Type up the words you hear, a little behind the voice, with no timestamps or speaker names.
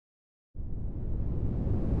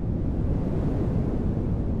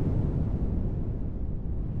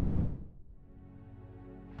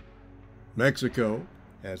Mexico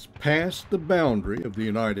has passed the boundary of the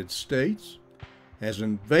United States, has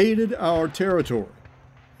invaded our territory,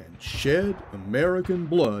 and shed American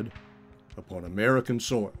blood upon American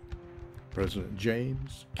soil. President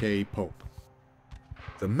James K. Polk.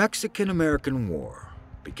 The Mexican-American War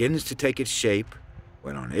begins to take its shape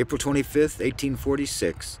when on April 25,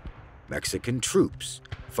 1846, Mexican troops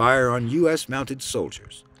fire on U.S. mounted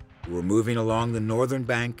soldiers who were moving along the northern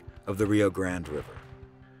bank of the Rio Grande River.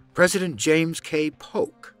 President James K.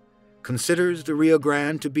 Polk considers the Rio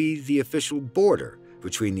Grande to be the official border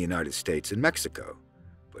between the United States and Mexico,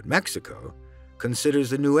 but Mexico considers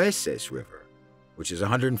the Nueces River, which is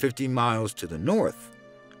 150 miles to the north,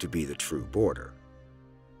 to be the true border.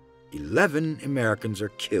 11 Americans are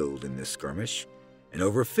killed in this skirmish, and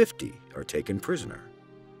over 50 are taken prisoner.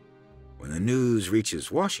 When the news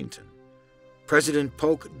reaches Washington, President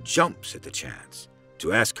Polk jumps at the chance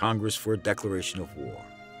to ask Congress for a declaration of war.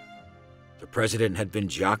 The president had been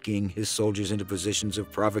jockeying his soldiers into positions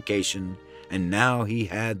of provocation, and now he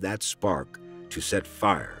had that spark to set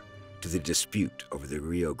fire to the dispute over the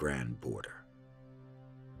Rio Grande border.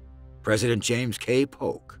 President James K.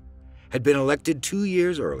 Polk had been elected 2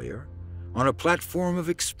 years earlier on a platform of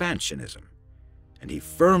expansionism, and he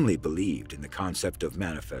firmly believed in the concept of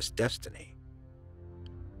manifest destiny.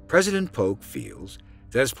 President Polk feels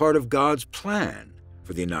that as part of God's plan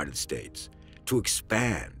for the United States to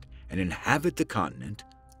expand and inhabit the continent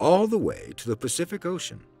all the way to the Pacific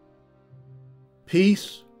Ocean.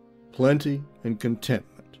 Peace, plenty, and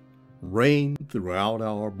contentment reign throughout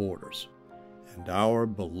our borders, and our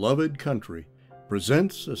beloved country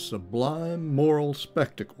presents a sublime moral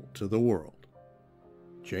spectacle to the world.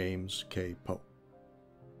 James K. Polk.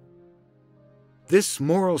 This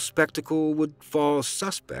moral spectacle would fall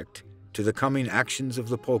suspect to the coming actions of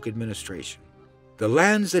the Polk administration. The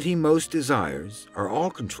lands that he most desires are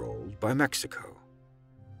all controlled by Mexico.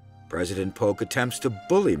 President Polk attempts to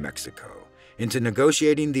bully Mexico into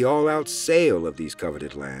negotiating the all-out sale of these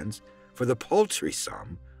coveted lands for the paltry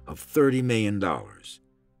sum of $30 million.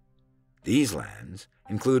 These lands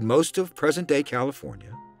include most of present-day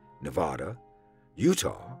California, Nevada,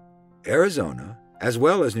 Utah, Arizona, as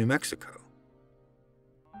well as New Mexico.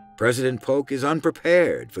 President Polk is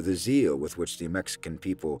unprepared for the zeal with which the Mexican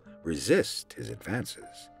people resist his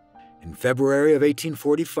advances. In February of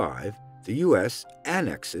 1845, the U.S.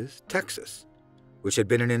 annexes Texas, which had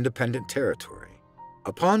been an independent territory.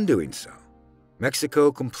 Upon doing so,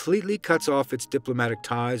 Mexico completely cuts off its diplomatic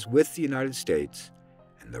ties with the United States,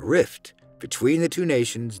 and the rift between the two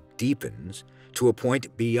nations deepens to a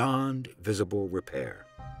point beyond visible repair.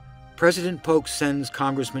 President Polk sends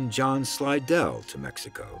Congressman John Slidell to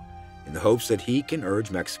Mexico in the hopes that he can urge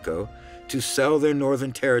Mexico to sell their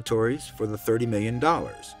northern territories for the $30 million,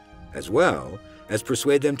 as well as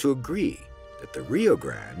persuade them to agree that the Rio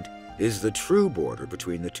Grande is the true border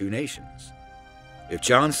between the two nations. If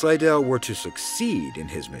John Slidell were to succeed in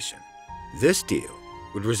his mission, this deal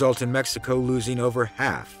would result in Mexico losing over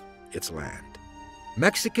half its land.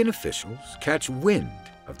 Mexican officials catch wind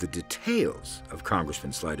of the details of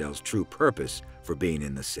Congressman Slidell's true purpose for being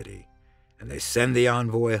in the city, and they send the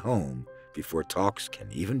envoy home before talks can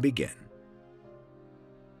even begin.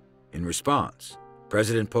 In response,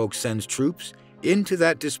 President Polk sends troops into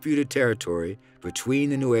that disputed territory between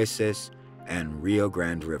the Nueces and Rio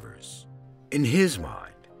Grande rivers. In his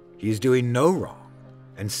mind, he is doing no wrong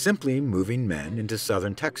and simply moving men into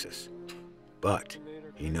southern Texas. But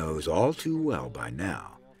he knows all too well by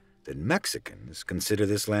now that Mexicans consider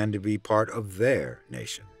this land to be part of their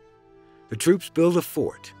nation. The troops build a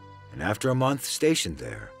fort, and after a month stationed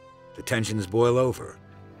there, the tensions boil over,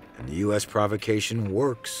 and the U.S. provocation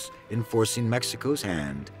works in forcing Mexico's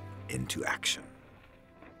hand into action.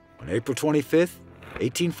 On April 25,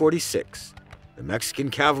 1846, the Mexican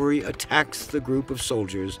cavalry attacks the group of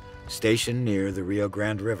soldiers stationed near the Rio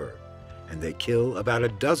Grande River, and they kill about a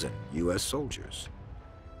dozen U.S. soldiers.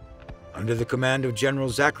 Under the command of General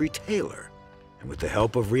Zachary Taylor, and with the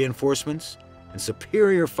help of reinforcements and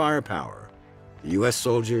superior firepower, the U.S.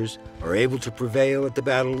 soldiers are able to prevail at the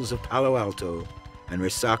battles of Palo Alto and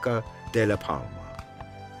Resaca de la Palma.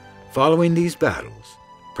 Following these battles,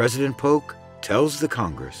 President Polk tells the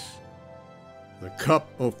Congress, "The cup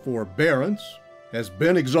of forbearance has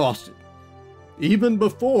been exhausted. Even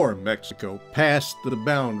before Mexico passed the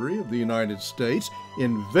boundary of the United States,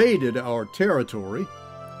 invaded our territory,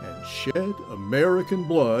 and shed American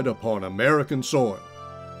blood upon American soil."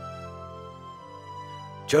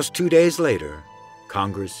 Just 2 days later,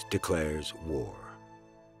 Congress declares war.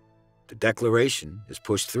 The declaration is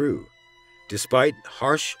pushed through, despite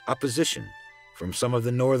harsh opposition from some of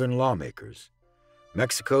the northern lawmakers.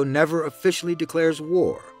 Mexico never officially declares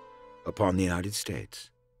war upon the United States.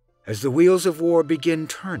 As the wheels of war begin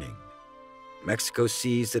turning, Mexico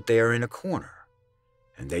sees that they are in a corner,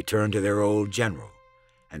 and they turn to their old general,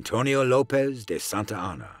 Antonio López de Santa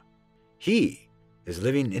Anna. He is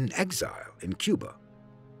living in exile in Cuba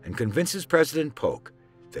and convinces President Polk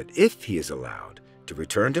that if he is allowed to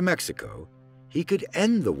return to Mexico, he could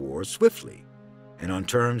end the war swiftly and on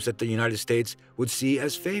terms that the United States would see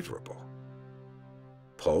as favorable.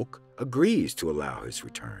 Polk agrees to allow his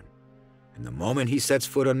return, and the moment he sets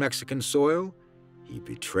foot on Mexican soil, he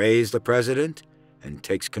betrays the president and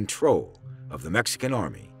takes control of the Mexican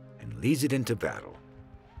army and leads it into battle.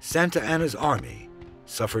 Santa Anna's army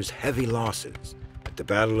suffers heavy losses at the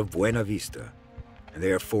Battle of Buena Vista, and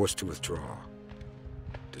they are forced to withdraw.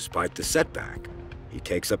 Despite the setback, he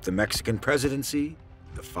takes up the Mexican presidency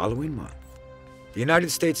the following month. The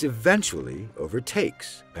United States eventually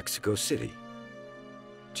overtakes Mexico City.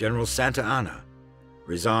 General Santa Anna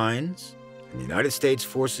resigns, and the United States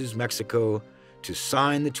forces Mexico to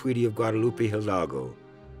sign the Treaty of Guadalupe Hidalgo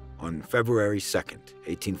on February 2nd,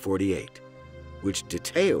 1848, which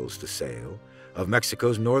details the sale of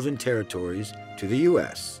Mexico's northern territories to the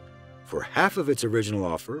U.S. for half of its original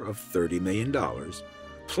offer of $30 million,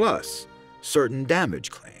 plus certain damage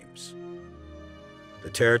claims. The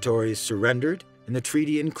territories surrendered in the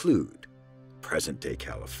treaty include present-day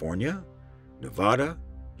California, Nevada,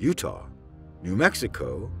 Utah, New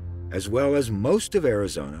Mexico, as well as most of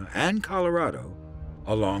Arizona and Colorado,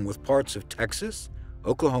 along with parts of Texas,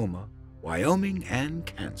 Oklahoma, Wyoming, and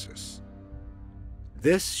Kansas.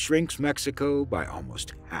 This shrinks Mexico by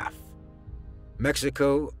almost half.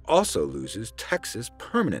 Mexico also loses Texas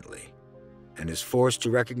permanently and is forced to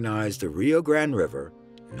recognize the Rio Grande River,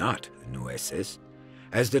 not the Nueces,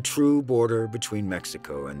 as the true border between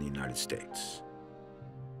Mexico and the United States.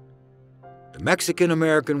 The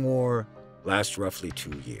Mexican-American War lasts roughly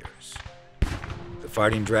 2 years. The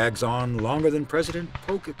fighting drags on longer than President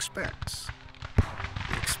Polk expects.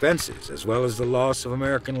 The expenses, as well as the loss of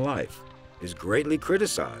American life, is greatly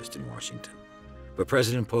criticized in Washington, but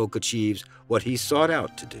President Polk achieves what he sought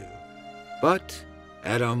out to do, but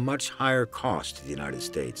at a much higher cost to the United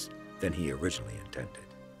States than he originally intended.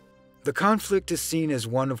 The conflict is seen as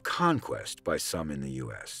one of conquest by some in the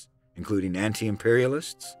U.S., including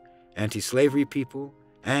anti-imperialists, anti-slavery people,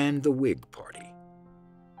 and the Whig Party.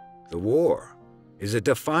 The war is a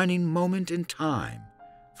defining moment in time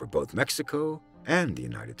for both Mexico and the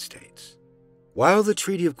United States. While the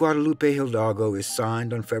Treaty of Guadalupe Hidalgo is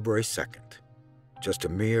signed on February 2nd, just a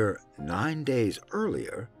mere 9 days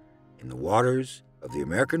earlier, in the waters of the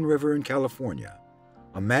American River in California,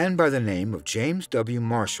 a man by the name of James W.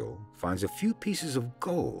 Marshall finds a few pieces of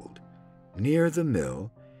gold near the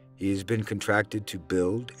mill he has been contracted to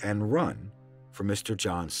build and run for Mr.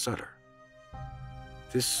 John Sutter.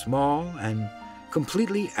 This small and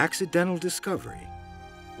completely accidental discovery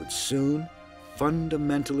would soon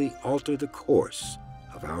fundamentally alter the course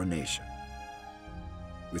of our nation.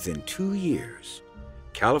 Within 2 years,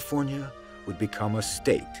 California would become a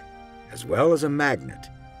state as well as a magnet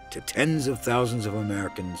to tens of thousands of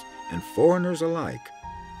Americans and foreigners alike,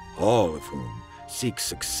 all of whom seek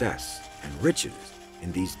success and riches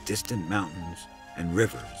in these distant mountains and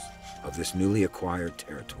rivers of this newly acquired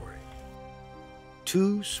territory.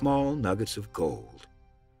 2 small nuggets of gold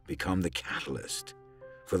become the catalyst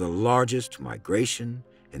for the largest migration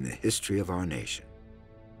in the history of our nation.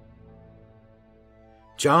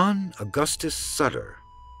 John Augustus Sutter,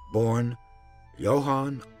 born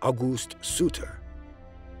Johann August Sutter,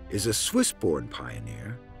 is a Swiss-born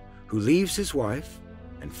pioneer who leaves his wife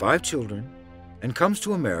and 5 children and comes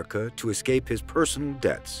to America to escape his personal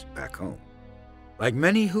debts back home. Like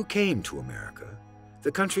many who came to America,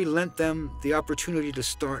 the country lent them the opportunity to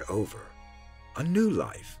start over, a new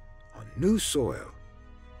life on new soil.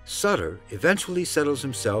 Sutter eventually settles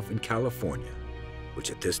himself in California,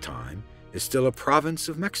 which at this time is still a province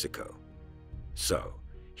of Mexico. So,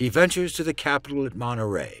 he ventures to the capital at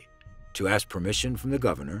Monterrey to ask permission from the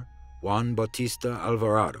governor, Juan Bautista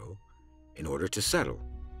Alvarado, in order to settle.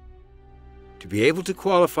 To be able to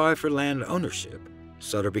qualify for land ownership,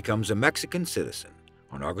 Sutter becomes a Mexican citizen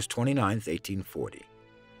on August 29, 1840.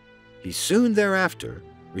 He soon thereafter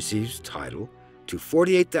receives title to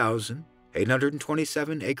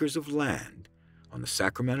 48,827 acres of land on the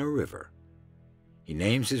Sacramento River. He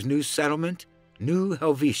names his new settlement New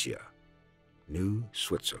Helvetia, New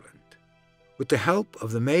Switzerland. With the help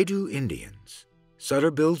of the Maidu Indians,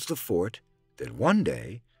 Sutter builds the fort that one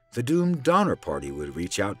day the doomed Donner Party would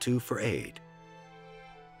reach out to for aid.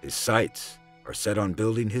 His sights are set on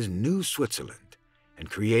building his new Switzerland and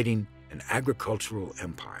creating an agricultural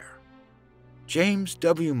empire. James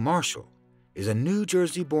W. Marshall is a New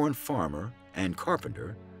Jersey-born farmer and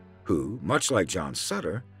carpenter who, much like John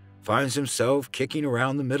Sutter, finds himself kicking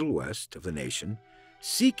around the Middle West of the nation,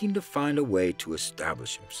 seeking to find a way to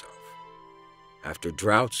establish himself. After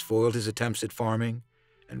droughts foiled his attempts at farming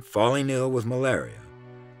and falling ill with malaria,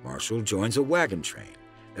 Marshall joins a wagon train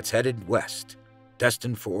that's headed west,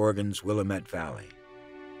 destined for Oregon's Willamette Valley.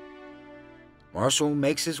 Marshall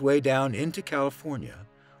makes his way down into California,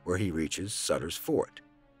 where he reaches Sutter's Fort.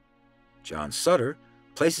 John Sutter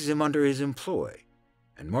places him under his employ,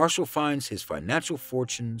 and Marshall finds his financial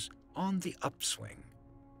fortunes on the upswing.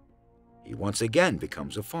 He once again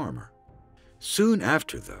becomes a farmer. Soon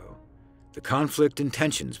after, though, the conflict and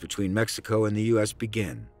tensions between Mexico and the U.S.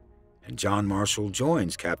 begin, and John Marshall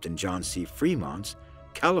joins Captain John C. Fremont's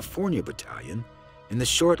California Battalion in the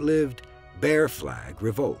short-lived Bear Flag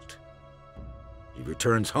Revolt. He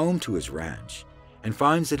returns home to his ranch and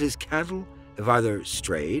finds that his cattle have either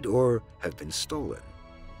strayed or have been stolen.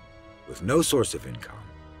 With no source of income,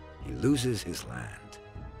 he loses his land.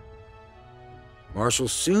 Marshall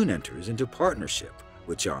soon enters into partnership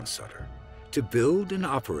with John Sutter to build and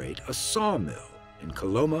operate a sawmill in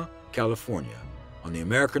Coloma, California, on the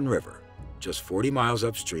American River, just 40 miles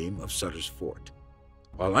upstream of Sutter's Fort.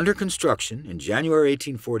 While under construction in January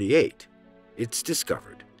 1848, it's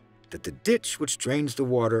discovered that the ditch which drains the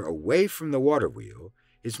water away from the water wheel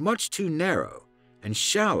is much too narrow and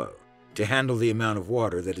shallow to handle the amount of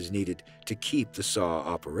water that is needed to keep the saw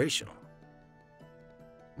operational.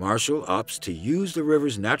 Marshall opts to use the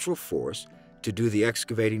river's natural force to do the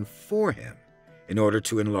excavating for him in order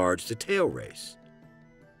to enlarge the tail race.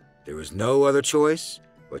 There was no other choice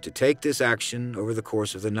but to take this action over the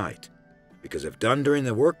course of the night, because if done during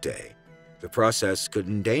the workday, the process could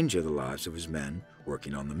endanger the lives of his men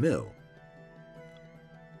working on the mill.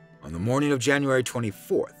 On the morning of January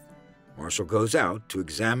 24th, Marshall goes out to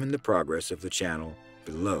examine the progress of the channel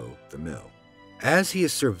below the mill. As he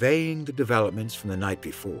is surveying the developments from the night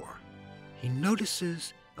before, he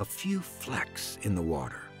notices a few flecks in the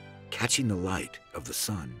water, catching the light of the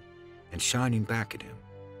sun and shining back at him.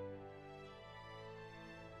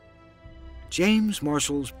 James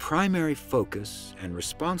Marshall's primary focus and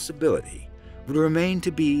responsibility would remain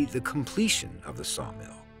to be the completion of the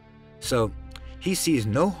sawmill, so he sees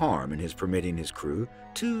no harm in his permitting his crew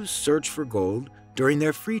to search for gold during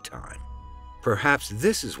their free time. Perhaps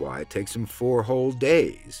this is why it takes him 4 whole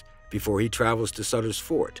days before he travels to Sutter's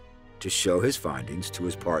Fort to show his findings to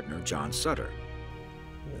his partner, John Sutter.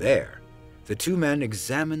 There, the two men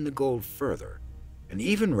examine the gold further and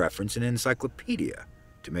even reference an encyclopedia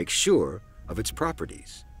to make sure of its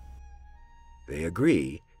properties. They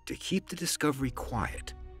agree to keep the discovery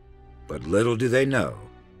quiet, but little do they know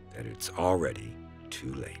that it's already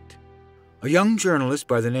too late. A young journalist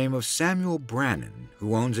by the name of Samuel Brannan,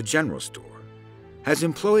 who owns a general store, has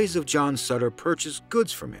employees of John Sutter purchase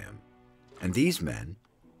goods from him, and these men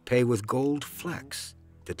pay with gold flecks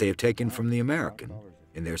that they have taken from the American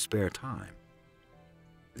in their spare time.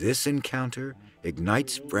 This encounter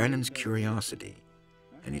ignites Brannan's curiosity,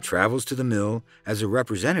 and he travels to the mill as a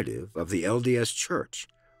representative of the LDS Church,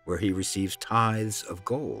 where he receives tithes of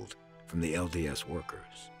gold from the LDS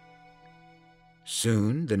workers.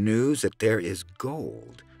 Soon, the news that there is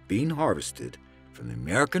gold being harvested from the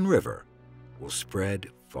American River will spread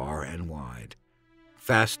far and wide,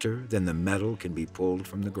 faster than the metal can be pulled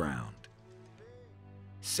from the ground.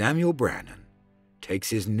 Samuel Brannan takes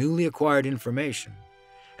his newly acquired information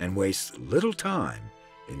and wastes little time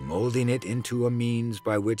in molding it into a means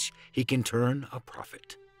by which he can turn a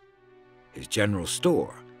profit. His general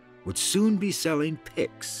store would soon be selling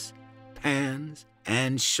picks, pans,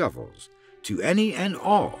 and shovels to any and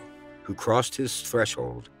all who crossed his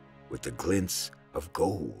threshold with the glints of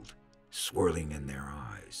gold swirling in their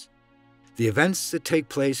eyes. The events that take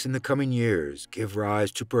place in the coming years give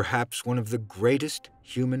rise to perhaps one of the greatest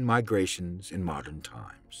human migrations in modern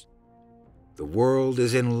times. The world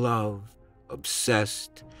is in love,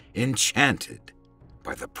 obsessed, enchanted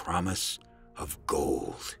by the promise of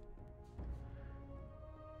gold.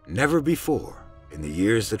 Never before, in the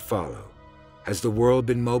years that follow, has the world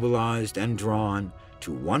been mobilized and drawn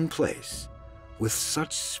to one place with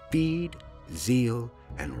such speed, zeal,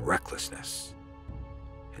 and recklessness.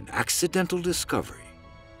 An accidental discovery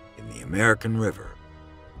in the American River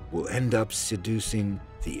will end up seducing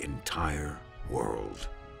the entire world.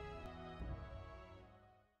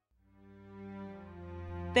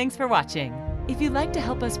 Thanks for watching. If you'd like to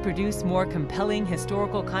help us produce more compelling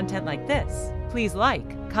historical content like this, please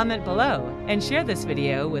like, comment below, and share this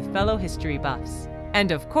video with fellow history buffs.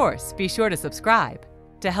 And of course, be sure to subscribe.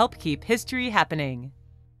 to help keep history happening.